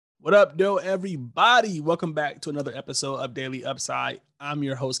What up, though, everybody? Welcome back to another episode of Daily Upside. I'm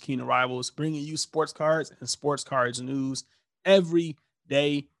your host, Keenan Rivals, bringing you sports cards and sports cards news every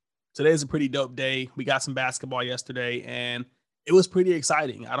day. Today's a pretty dope day. We got some basketball yesterday, and it was pretty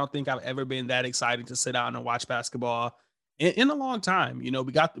exciting. I don't think I've ever been that excited to sit down and watch basketball in a long time.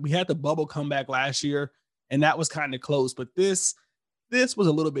 We had the bubble comeback last year, and that was kind of close. But this was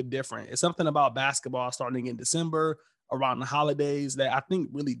a little bit different. It's something about basketball starting in December around the holidays that I think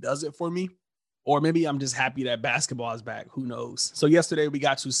really does it for me. Or maybe I'm just happy that basketball is back. Who knows? So yesterday we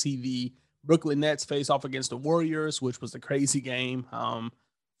got to see the Brooklyn Nets face off against the Warriors, which was a crazy game.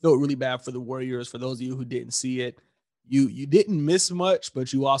 Felt really bad for the Warriors. For those of you who didn't see it, you didn't miss much,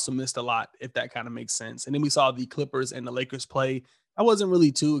 but you also missed a lot, if that kind of makes sense. And then we saw the Clippers and the Lakers play. I wasn't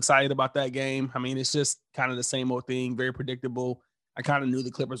really too excited about that game. I mean, it's just kind of the same old thing, very predictable. I kind of knew the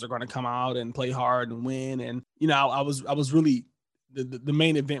Clippers are going to come out and play hard and win. And I was really the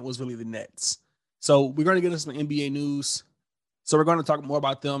main event was really the Nets. So we're going to get into some NBA news. So we're going to talk more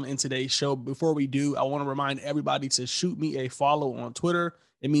about them in today's show. Before we do, I want to remind everybody to shoot me a follow on Twitter.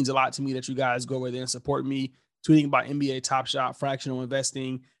 It means a lot to me that you guys go over there and support me, tweeting about NBA Top Shot, fractional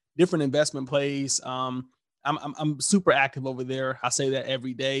investing, different investment plays. I'm super active over there. I say that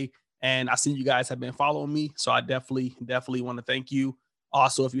every day. And I see you guys have been following me. So I definitely want to thank you.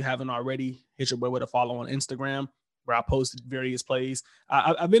 Also, if you haven't already, hit your boy with a follow on Instagram where I posted various plays.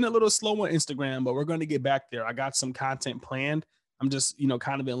 I've been a little slow on Instagram, but we're going to get back there. I got some content planned. I'm just,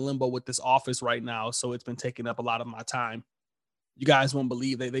 kind of in limbo with this office right now. So it's been taking up a lot of my time. You guys won't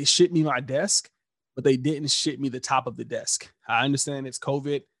believe they shipped me my desk, but they didn't ship me the top of the desk. I understand it's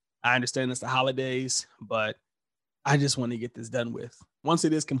COVID. I understand it's the holidays, but I just want to get this done with. Once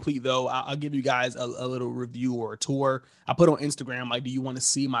it is complete, though, I'll give you guys a little review or a tour. I put on Instagram, like, do you want to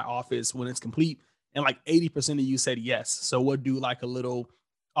see my office when it's complete? And like 80% of you said yes. So we'll do like a little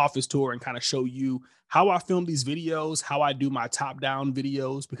office tour and kind of show you how I film these videos, how I do my top down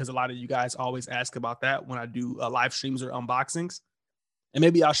videos, because a lot of you guys always ask about that when I do live streams or unboxings. And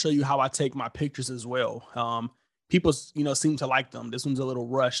maybe I'll show you how I take my pictures as well. People, seem to like them. This one's a little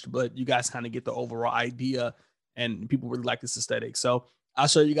rushed, but you guys kind of get the overall idea, and people really like this aesthetic. So I'll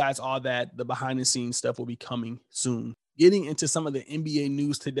show you guys all that. The behind the scenes stuff will be coming soon. Getting into some of the NBA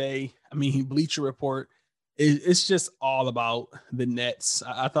news today. I mean, Bleacher Report, it's just all about the Nets.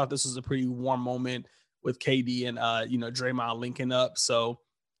 I thought this was a pretty warm moment with KD and Draymond linking up. So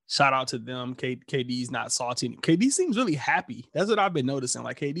shout out to them. KD's not salty. KD seems really happy. That's what I've been noticing.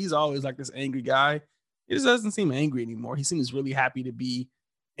 Like, KD's always like this angry guy. He just doesn't seem angry anymore. He seems really happy to be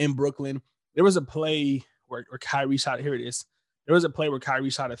in Brooklyn. There was a play where Kyrie shot. Here it is. There was a play where Kyrie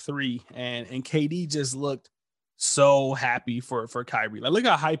shot a three, and KD just looked so happy for Kyrie. Like, look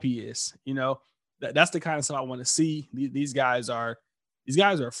how hype he is. That's the kind of stuff I want to see. These guys are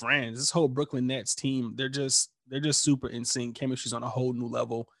friends. This whole Brooklyn Nets team, they're just super in sync. Chemistry's on a whole new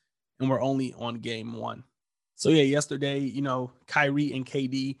level, and we're only on game one. So yeah, yesterday, Kyrie and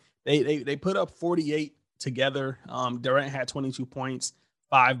KD, they put up 48 together. Durant had 22 points,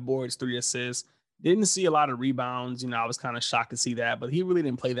 5 boards, 3 assists. Didn't see a lot of rebounds. I was kind of shocked to see that, but he really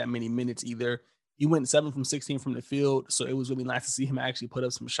didn't play that many minutes either. He went 7 from 16 from the field, so it was really nice to see him actually put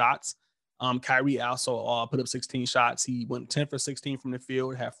up some shots. Kyrie also put up 16 shots. He went 10 for 16 from the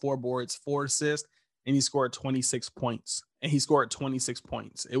field, had 4 boards, 4 assists, and he scored 26 points.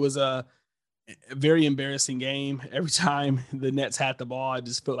 It was a very embarrassing game. Every time the Nets had the ball, I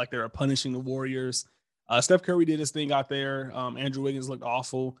just felt like they were punishing the Warriors. Steph Curry did his thing out there. Andrew Wiggins looked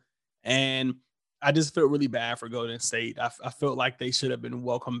awful. And I just felt really bad for Golden State. I felt like they should have been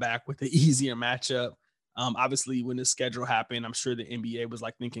welcomed back with the easier matchup. Obviously, when the schedule happened, I'm sure the NBA was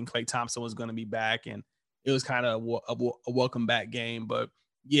like thinking Klay Thompson was going to be back, and it was kind of a welcome back game. But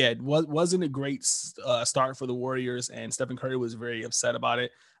yeah, it wasn't a great start for the Warriors, and Stephen Curry was very upset about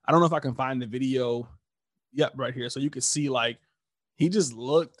it. I don't know if I can find the video. Yep, right here. So you could see, like, he just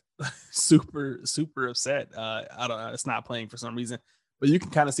looked super upset. I don't know. It's not playing for some reason, but you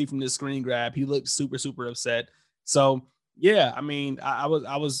can kind of see from this screen grab, he looked super upset. So yeah, I mean,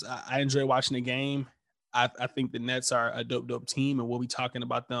 I enjoy watching the game. I think the Nets are a dope team, and we'll be talking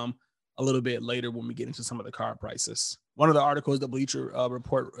about them a little bit later when we get into some of the card prices. One of the articles the Bleacher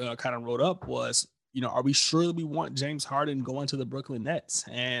Report kind of wrote up was, are we sure that we want James Harden going to the Brooklyn Nets?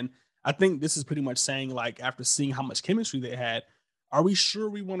 And I think this is pretty much saying, like, after seeing how much chemistry they had, are we sure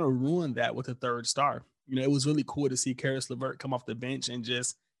we want to ruin that with a third star? It was really cool to see Karis LeVert come off the bench and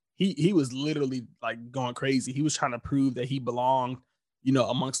just he was literally like going crazy. He was trying to prove that he belonged,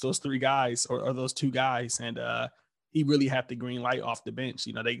 amongst those 3 guys or those 2 guys. And he really had the green light off the bench.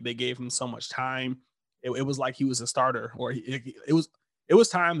 They gave him so much time. It was like he was a starter, or it it was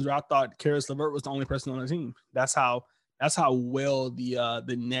times where I thought Karis LeVert was the only person on the team. That's how well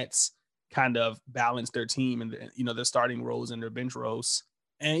the Nets kind of balanced their team and their starting roles and their bench roles.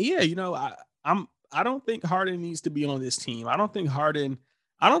 And yeah, I don't think Harden needs to be on this team. I don't think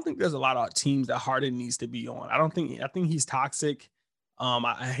there's a lot of teams that Harden needs to be on. I think he's toxic.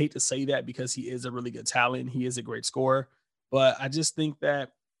 I hate to say that because he is a really good talent. He is a great scorer, but I just think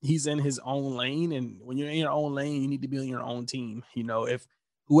that he's in his own lane. And when you're in your own lane, you need to be on your own team. If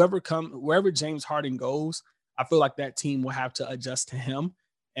wherever James Harden goes, I feel like that team will have to adjust to him.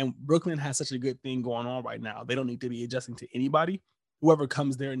 And Brooklyn has such a good thing going on right now. They don't need to be adjusting to anybody. Whoever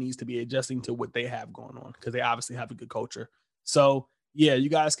comes there needs to be adjusting to what they have going on because they obviously have a good culture. So yeah, you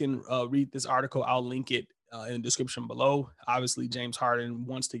guys can read this article. I'll link it in the description below. Obviously, James Harden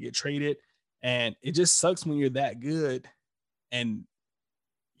wants to get traded, and it just sucks when you're that good and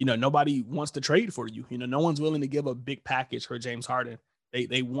nobody wants to trade for you. No one's willing to give a big package for James Harden.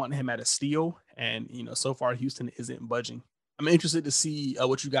 They want him at a steal, and so far Houston isn't budging. I'm interested to see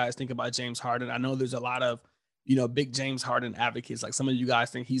what you guys think about James Harden. I know there's a lot of big James Harden advocates. Like some of you guys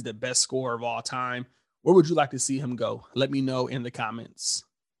think he's the best scorer of all time. Where would you like to see him go? Let me know in the comments.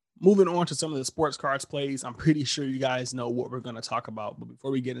 Moving on to some of the sports cards plays, I'm pretty sure you guys know what we're going to talk about. But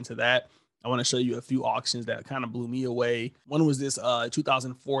before we get into that, I want to show you a few auctions that kind of blew me away. One was this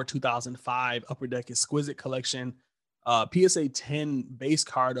 2004-2005 Upper Deck Exquisite Collection PSA 10 base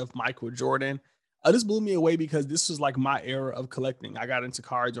card of Michael Jordan. This blew me away because this was like my era of collecting. I got into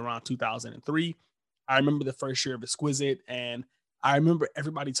cards around 2003. I remember the first year of Exquisite, and I remember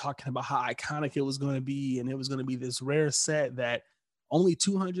everybody talking about how iconic it was going to be, and it was going to be this rare set that only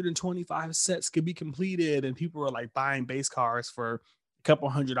 225 sets could be completed, and people were like buying base cards for a couple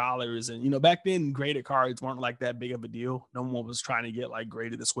 $100s. And back then graded cards weren't like that big of a deal. No one was trying to get like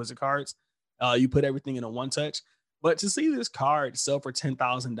graded Exquisite cards. You put everything in a one touch. But to see this card sell for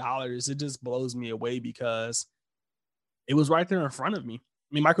 $10,000, it just blows me away because it was right there in front of me.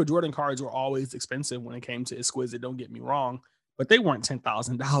 I mean, Michael Jordan cards were always expensive when it came to Exquisite, don't get me wrong, but they weren't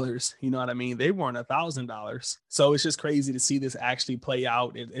 $10,000. You know what I mean? They weren't $1,000. So it's just crazy to see this actually play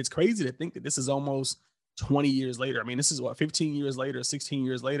out. It's crazy to think that this is almost 20 years later. I mean, this is 15 years later, 16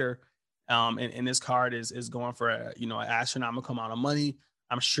 years later. And this card is going for an astronomical amount of money.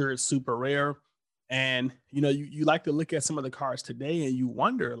 I'm sure it's super rare. And you like to look at some of the cards today and you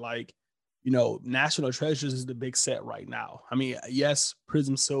wonder, like, National Treasures is the big set right now. I mean, yes,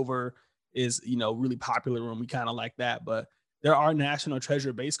 Prism Silver is really popular and we kind of like that, but there are National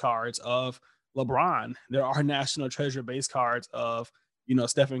Treasure base cards of LeBron. There are National Treasure base cards of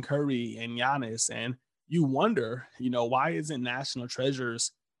Stephen Curry and Giannis, and you wonder, why isn't National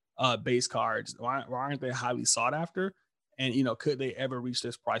Treasures base cards? Why aren't they highly sought after? And could they ever reach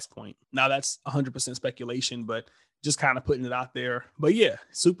this price point? Now that's 100% speculation, but just kind of putting it out there. But yeah,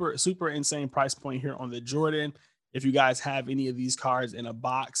 super insane price point here on the Jordan. If you guys have any of these cards in a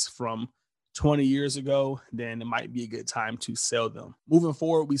box from 20 years ago, then it might be a good time to sell them. Moving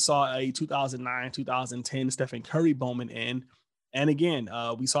forward, we saw a 2009-2010 Stephen Curry Bowman end. And again,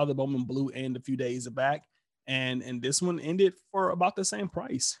 we saw the Bowman Blue end a few days back. And this one ended for about the same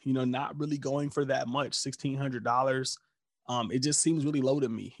price, not really going for that much, $1,600. It just seems really low to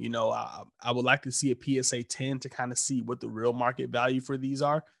me. I would like to see a PSA 10 to kind of see what the real market value for these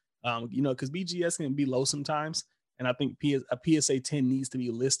are. Because BGS can be low sometimes. And I think a PSA 10 needs to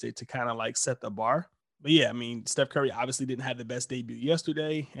be listed to kind of like set the bar. But yeah, I mean, Steph Curry obviously didn't have the best debut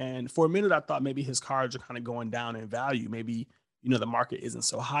yesterday. And for a minute, I thought maybe his cards are kind of going down in value. Maybe, the market isn't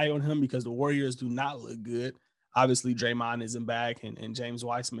so high on him because the Warriors do not look good. Obviously, Draymond isn't back, and James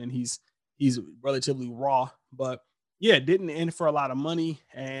Wiseman, he's relatively raw. But yeah, it didn't end for a lot of money.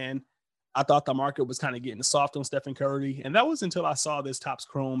 And I thought the market was kind of getting soft on Stephen Curry. And that was until I saw this Topps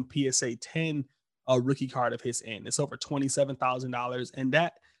Chrome PSA 10 rookie card of his end. It's over $27,000. And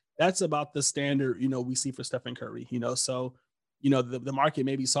that's about the standard, we see for Stephen Curry, so, the market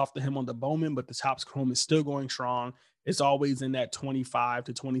may be soft to him on the Bowman, but the Topps Chrome is still going strong. It's always in that $25,000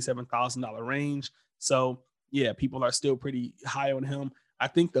 to $27,000 range. So yeah, people are still pretty high on him. I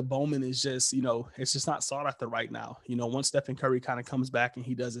think the Bowman is just, it's just not sought after right now. Once Stephen Curry kind of comes back and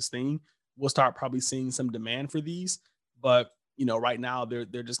he does his thing, we'll start probably seeing some demand for these. But, right now they're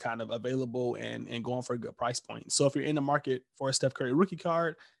just kind of available and going for a good price point. So if you're in the market for a Steph Curry rookie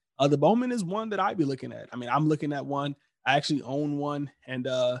card, the Bowman is one that I'd be looking at. I mean, I'm looking at one. I actually own one, and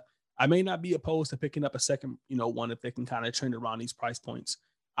I may not be opposed to picking up a second, one if they can kind of trend around these price points.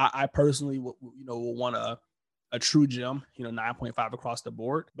 I personally will want a true gem, 9.5 across the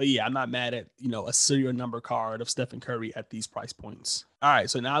board. But yeah, I'm not mad at, a serial number card of Stephen Curry at these price points. All right,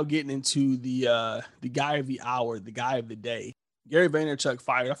 so now getting into the guy of the hour, the guy of the day. Gary Vaynerchuk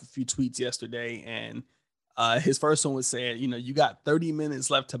fired off a few tweets yesterday, and his first one was saying, you got 30 minutes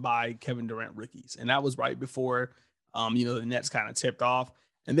left to buy Kevin Durant rookies. And that was right before, the Nets kind of tipped off.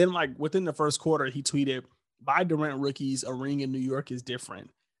 And then, like, within the first quarter, he tweeted, buy Durant rookies, a ring in New York is different.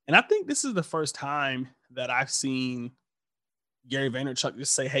 And I think this is the first time that I've seen Gary Vaynerchuk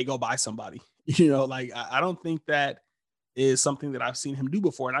just say, hey, go buy somebody. Like, I don't think that is something that I've seen him do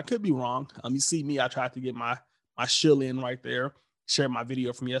before. And I could be wrong. You see me, I tried to get my shill in right there, share my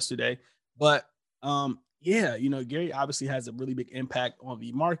video from yesterday. But yeah, Gary obviously has a really big impact on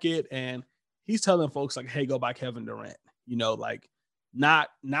the market, and he's telling folks like, hey, go buy Kevin Durant. Like, not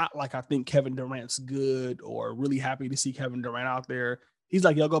like I think Kevin Durant's good or really happy to see Kevin Durant out there. He's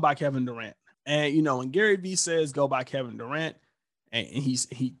like, yo, go buy Kevin Durant. And when Gary Vee says go buy Kevin Durant, and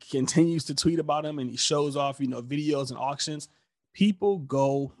he continues to tweet about him and he shows off, videos and auctions, people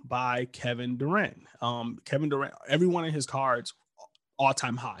go buy Kevin Durant. Kevin Durant, every one of his cards,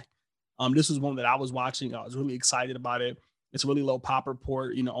 all-time high. This was one that I was watching. I was really excited about it. It's a really low pop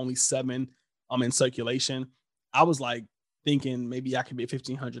report, only 7 in circulation. I was like thinking maybe I could be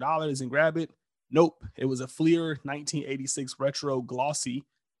 $1,500 and grab it. Nope. It was a Fleer 1986 retro glossy.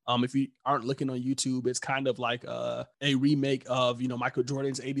 If you aren't looking on YouTube, it's kind of like a remake of, Michael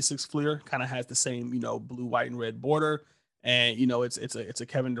Jordan's 86 Fleer. Kind of has the same, blue, white, and red border. And, it's a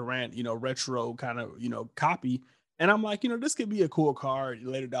Kevin Durant, retro kind of, copy. And I'm like, this could be a cool card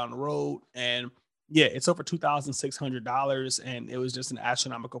later down the road. And yeah, it's over $2,600, and it was just an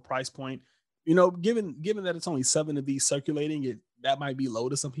astronomical price point. Given that it's only 7 of these circulating, that might be low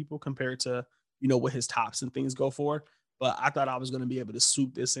to some people compared to, what his tops and things go for. But I thought I was going to be able to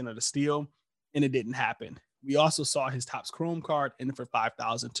swoop this in at a steal, and it didn't happen. We also saw his Topps Chrome card in for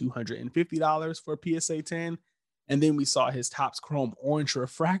 $5,250 for a PSA 10. And then we saw his Topps Chrome Orange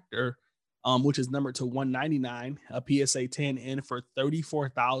Refractor, which is numbered to 199, a PSA 10 in for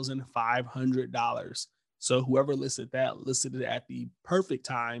 $34,500. So whoever listed it at the perfect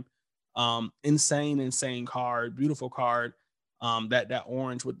time. Insane card, beautiful card. That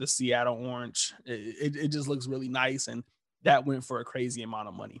orange with the Seattle orange, it just looks really nice, and that went for a crazy amount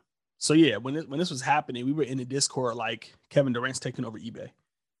of money. So yeah, when this was happening, we were in the Discord like, Kevin Durant's taking over eBay.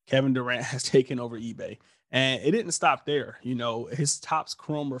 Kevin Durant has taken over eBay, and it didn't stop there. His Topps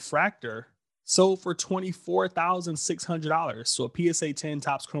Chrome Refractor sold for $24,600. So a PSA 10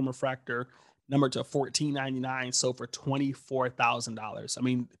 Topps Chrome Refractor, numbered to $14.99, sold for $24,000. I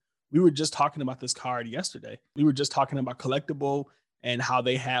mean, we were just talking about this card yesterday. We were just talking about Collectible and how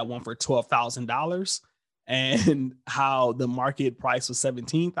they had one for $12,000 and how the market price was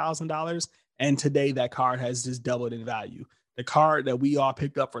 $17,000. And today that card has just doubled in value. The card that we all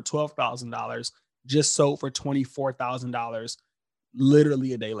picked up for $12,000 just sold for $24,000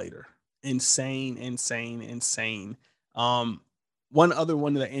 literally a day later. Insane. One other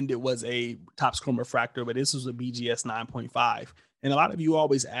one that ended was a Topps Chrome Refractor, but this was a BGS 9.5. And a lot of you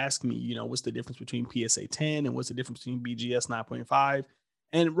always ask me, what's the difference between PSA 10 and what's the difference between BGS 9.5?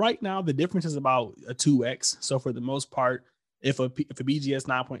 And right now, the difference is about a 2x. So for the most part, if a BGS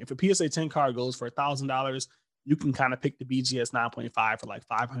 9. If a PSA 10 card goes for $1,000, you can kind of pick the BGS 9.5 for like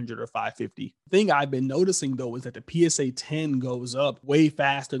 $500 or $550. The thing I've been noticing though is that the PSA 10 goes up way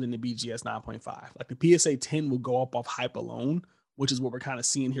faster than the BGS 9.5. Like the PSA 10 will go up off hype alone, which is what we're kind of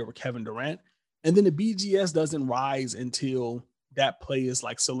seeing here with Kevin Durant. And then the BGS doesn't rise until that play is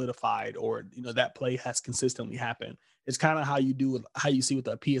like solidified, or that play has consistently happened. It's kind of how you see with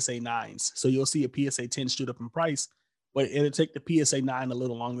the PSA 9s. So you'll see a PSA 10 shoot up in price, but it'll take the PSA 9 a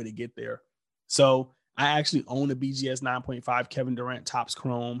little longer to get there. So I actually own a BGS 9.5 Kevin Durant Topps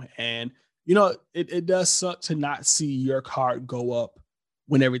Chrome, and it does suck to not see your card go up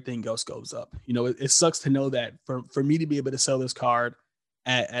when everything else goes up. It sucks to know that for me to be able to sell this card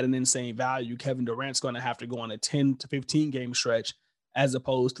at an insane value, Kevin Durant's going to have to go on a 10 to 15 game stretch, as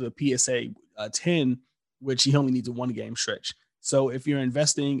opposed to the PSA 10, which he only needs a 1 game stretch. So if you're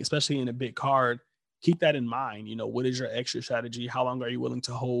investing, especially in a big card, keep that in mind. What is your exit strategy? How long are you willing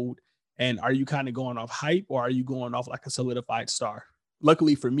to hold? And are you kind of going off hype, or are you going off like a solidified star?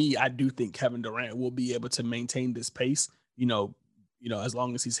 Luckily for me, I do think Kevin Durant will be able to maintain this pace, as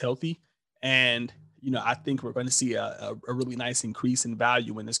long as he's healthy. And I think we're going to see a really nice increase in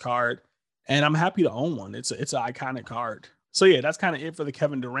value in this card, and I'm happy to own one. It's an iconic card. So yeah, that's kind of it for the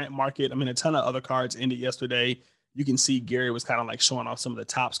Kevin Durant market. I mean, a ton of other cards ended yesterday. You can see Gary was kind of like showing off some of the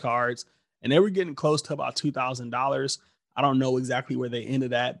Topps cards, and they were getting close to about $2,000. I don't know exactly where they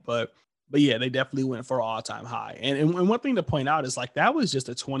ended at, but yeah, they definitely went for all-time high. And one thing to point out is like that was just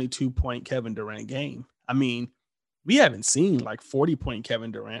a 22-point Kevin Durant game. I mean, we haven't seen like 40-point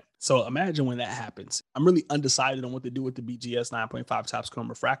Kevin Durant. So imagine when that happens. I'm really undecided on what to do with the BGS 9.5 Topps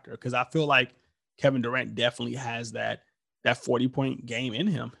refractor because I feel like Kevin Durant definitely has that 40-point game in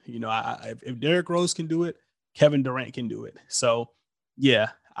him. If Derrick Rose can do it, Kevin Durant can do it. So yeah,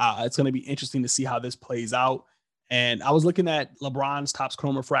 it's going to be interesting to see how this plays out. And I was looking at LeBron's Topps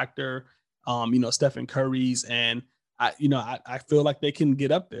Chrome refractor, Stephen Curry's, and I feel like they can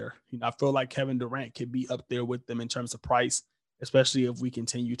get up there. I feel like Kevin Durant could be up there with them in terms of price, especially if we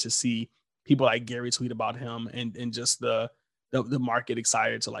continue to see people like Gary tweet about him and just the market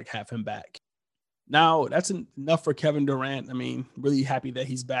excited to like have him back. Now that's enough for Kevin Durant. I mean, really happy that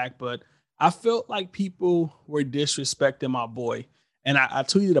he's back, but I felt like people were disrespecting my boy, and I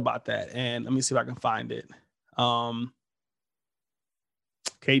tweeted about that. And let me see if I can find it. Um,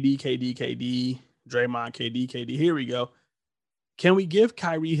 KD, Draymond, KD. Here we go. Can we give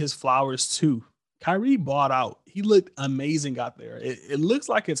Kyrie his flowers too? Kyrie bought out. He looked amazing out there. It looks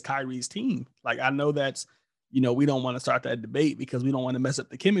like it's Kyrie's team. Like, I know that's, we don't want to start that debate because we don't want to mess up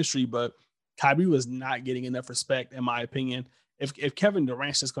the chemistry, but Kyrie was not getting enough respect, in my opinion. If Kevin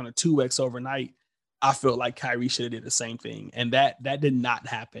Durant's just going to 2x overnight, I feel like Kyrie should have did the same thing. And that did not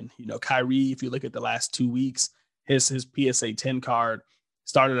happen. Kyrie, if you look at the last 2 weeks, his PSA 10 card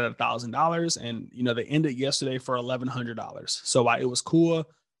started at $1,000, and they ended yesterday for $1,100. So while it was cool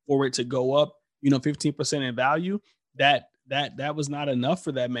for it to go up, 15% in value, that was not enough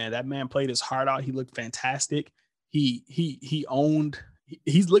for that man. That man played his heart out. He looked fantastic. He's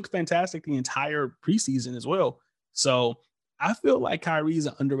looked fantastic the entire preseason as well. So I feel like Kyrie's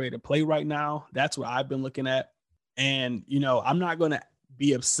an underrated play right now. That's what I've been looking at. And, I'm not going to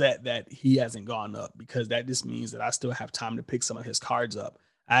be upset that he hasn't gone up because that just means that I still have time to pick some of his cards up.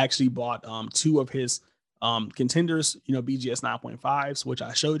 I actually bought 2 of his contenders, BGS 9.5s, which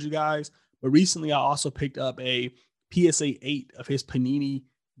I showed you guys. But recently I also picked up a PSA 8 of his Panini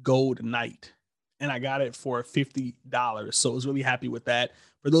Gold Knight, and I got it for $50. So I was really happy with that.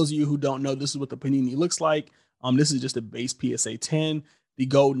 For those of you who don't know, this is what the Panini looks like. This is just a base PSA 10. The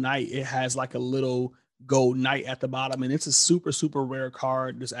Gold Knight, it has like a little Gold Knight at the bottom, and it's a super, super rare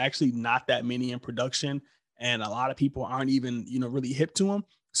card. There's actually not that many in production, and a lot of people aren't even, really hip to them.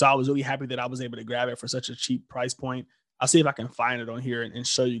 So I was really happy that I was able to grab it for such a cheap price point. I'll see if I can find it on here and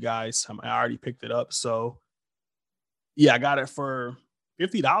show you guys. I already picked it up. So yeah, I got it for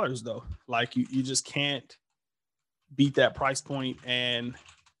 $50 though. Like you just can't beat that price point. And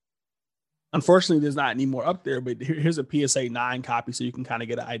unfortunately, there's not any more up there, but here's a PSA 9 copy so you can kind of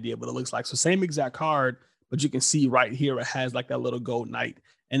get an idea of what it looks like. So same exact card, but you can see right here it has like that little Gold Knight.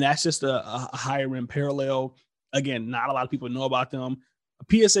 And that's just a higher end parallel. Again, not a lot of people know about them. A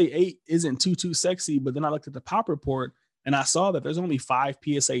PSA 8 isn't too sexy, but then I looked at the pop report and I saw that there's only 5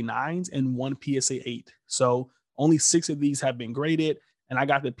 PSA 9s and 1 PSA 8. So only 6 of these have been graded, and I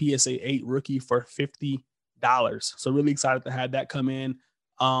got the PSA 8 rookie for $50. So really excited to have that come in.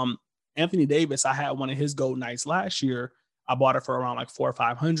 Anthony Davis, I had one of his Gold Knights last year. I bought it for around like $400 or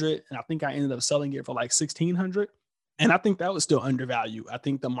 $500, and I think I ended up selling it for like $1,600. And I think that was still undervalued. I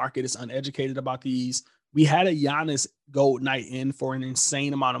think the market is uneducated about these. We had a Giannis Gold Knight in for an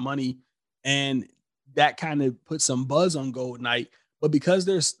insane amount of money, and that kind of put some buzz on Gold Knight. But because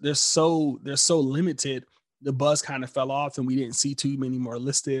they're so limited, the buzz kind of fell off, and we didn't see too many more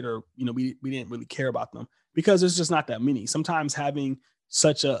listed, or we didn't really care about them because there's just not that many. Sometimes having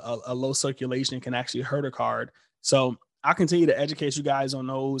such a low circulation can actually hurt a card. So I'll continue to educate you guys on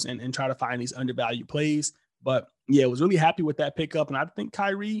those and try to find these undervalued plays. But yeah, I was really happy with that pickup. And I think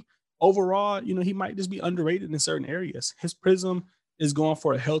Kyrie overall, he might just be underrated in certain areas. His Prism is going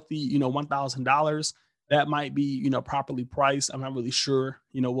for a healthy, $1,000. That might be, properly priced. I'm not really sure.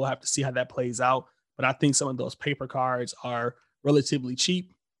 We'll have to see how that plays out. But I think some of those paper cards are relatively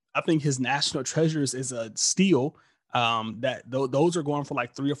cheap. I think his National Treasures is a steal. Those are going for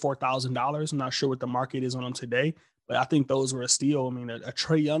like $3,000 or $4,000. I'm not sure what the market is on them today, but I think those were a steal. I mean, a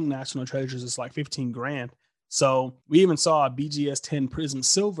Trae Young National Treasures is like 15 grand. So we even saw a BGS 10 Prism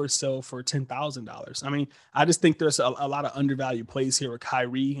Silver sell for $10,000. I mean, I just think there's a lot of undervalued plays here with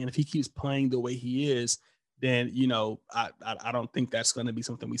Kyrie, and if he keeps playing the way he is, then I don't think that's going to be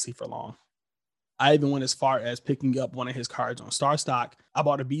something we see for long. I even went as far as picking up one of his cards on Star Stock. I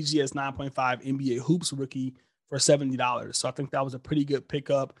bought a BGS 9.5 NBA Hoops rookie for $70. So I think that was a pretty good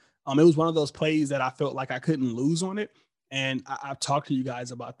pickup. It was one of those plays that I felt like I couldn't lose on it. And I've talked to you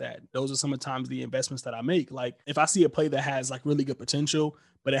guys about that. Those are some of the times the investments that I make. Like if I see a play that has like really good potential,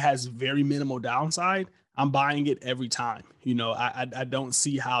 but it has very minimal downside, I'm buying it every time. I don't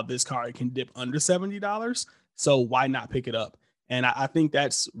see how this card can dip under $70. So why not pick it up? And I think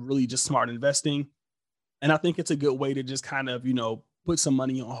that's really just smart investing. And I think it's a good way to just kind of, put some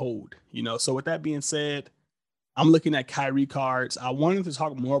money on hold. So with that being said, I'm looking at Kyrie cards. I wanted to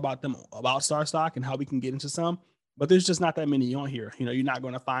talk more about them, about Star Stock and how we can get into some, but there's just not that many on here. You're not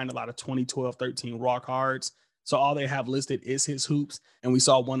going to find a lot of 2012, 13 raw cards. So all they have listed is his hoops. And we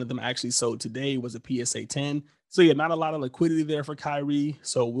saw one of them actually sold today was a PSA 10. So yeah, not a lot of liquidity there for Kyrie.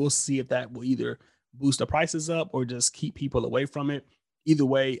 So we'll see if that will either boost the prices up or just keep people away from it. Either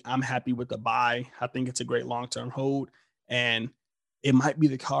way, I'm happy with the buy. I think it's a great long-term hold. And it might be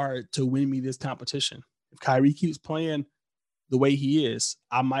the card to win me this competition. If Kyrie keeps playing the way he is,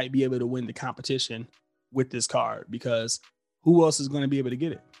 I might be able to win the competition with this card, because who else is going to be able to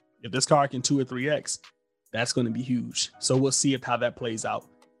get it? If this card can 2 or 3x, that's going to be huge. So we'll see how that plays out.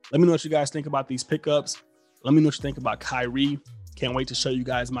 Let me know what you guys think about these pickups. Let me know what you think about Kyrie. Can't wait to show you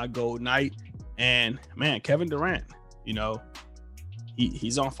guys my gold night. And man, Kevin Durant,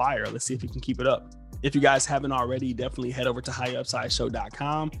 he's on fire. Let's see if he can keep it up. If you guys haven't already, definitely head over to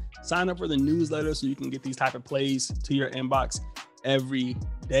highupsideshow.com. Sign up for the newsletter so you can get these type of plays to your inbox every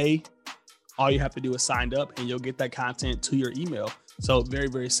day. All you have to do is sign up and you'll get that content to your email. So very,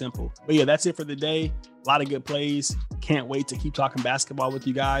 very simple. But yeah, that's it for the day. A lot of good plays. Can't wait to keep talking basketball with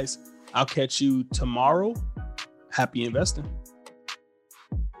you guys. I'll catch you tomorrow. Happy investing.